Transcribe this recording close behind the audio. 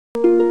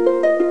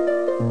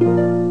Tick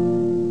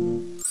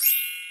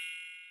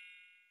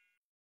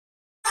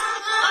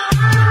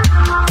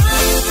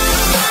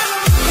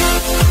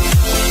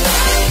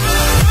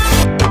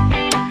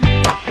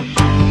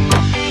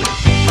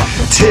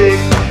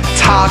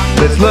tock,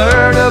 let's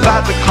learn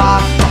about the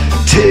clock.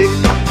 Tick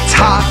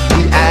tock,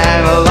 the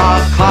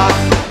analog clock.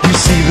 You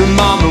see them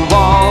on the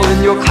wall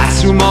in your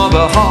classroom or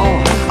the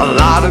hall. A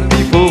lot of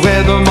people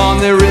wear them on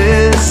their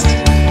wrist.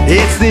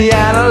 It's the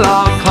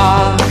analog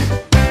clock.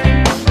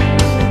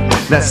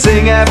 Now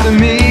sing after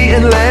me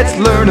and let's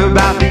learn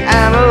about the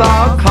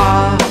analog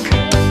clock.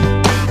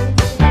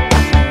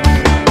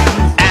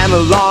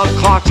 Analog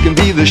clocks can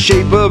be the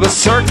shape of a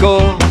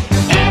circle.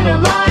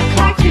 Analog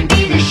clocks can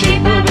be the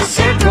shape of a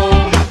circle.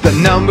 The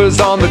numbers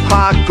on the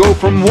clock go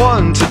from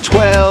 1 to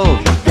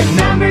 12. The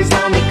numbers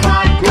on the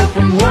clock go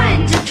from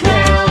 1 to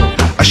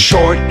 12. A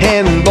short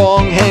hand and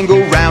long hand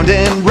go round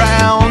and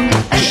round.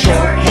 A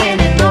short hand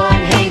and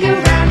long hand go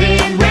round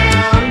and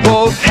round.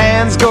 Both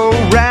hands go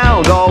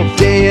round all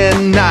day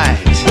and night.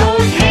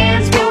 Both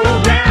hands go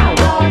around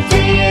all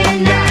day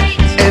and night.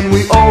 And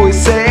we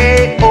always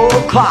say, oh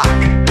clock,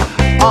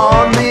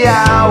 on the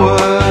hour.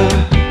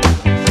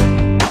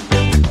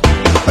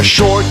 A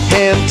short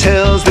hand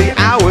tells the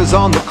hours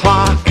on the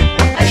clock.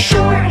 A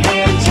short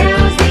hand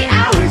tells the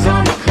hours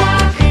on the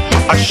clock.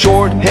 A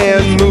short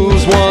hand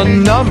moves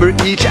one number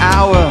each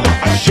hour.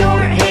 A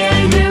short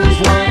hand moves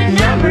one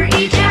number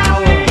each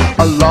hour.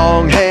 A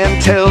long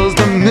hand tells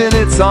the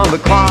minutes on the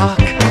clock.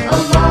 A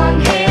long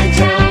hand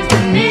tells the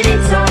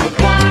minutes on the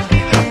clock.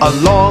 A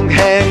long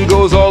hand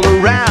goes all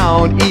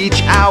around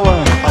each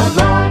hour. A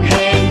long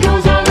hand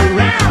goes all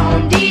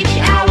around each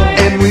hour.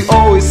 And we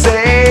always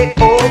say,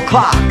 oh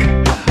clock,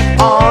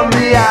 on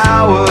the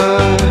hour.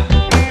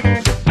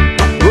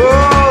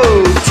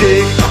 Whoa,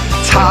 tick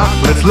tock,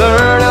 let's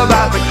learn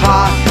about the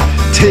clock.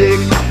 Tick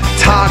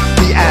tock,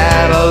 the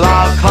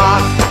analog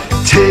clock.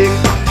 Tick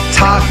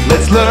tock,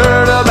 let's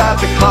learn about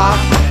the clock.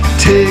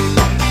 Tick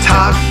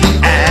tock, the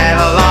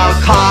analog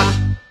clock.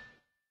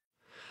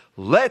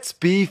 Let's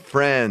be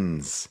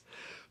friends.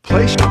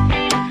 Place.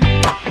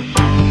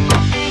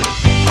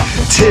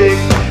 Tick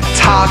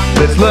tock,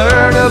 let's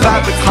learn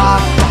about the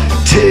clock.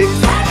 Tick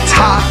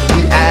tock,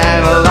 the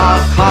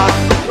analog clock.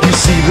 You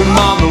see them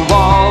on the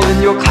wall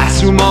in your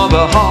classroom or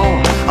the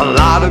hall. A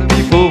lot of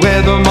people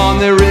wear them on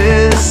their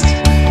wrist.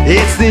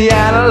 It's the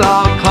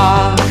analog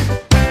clock.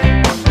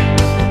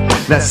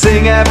 Now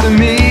sing after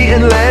me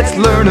and let's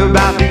learn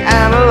about the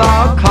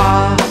analog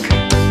clock.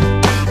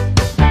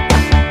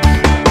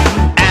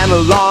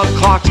 Analog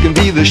clocks can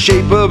be the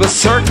shape of a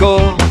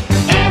circle.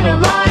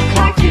 Analog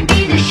clocks can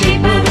be the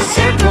shape of a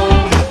circle.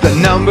 The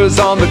numbers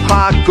on the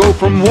clock go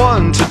from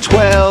 1 to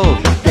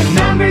 12. The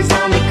numbers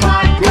on the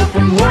clock go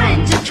from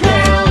 1 to 12.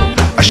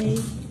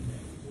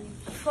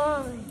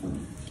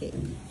 Okay,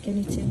 can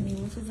you tell me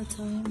what is the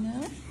time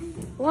now?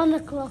 1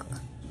 o'clock.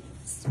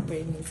 It's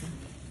very amazing.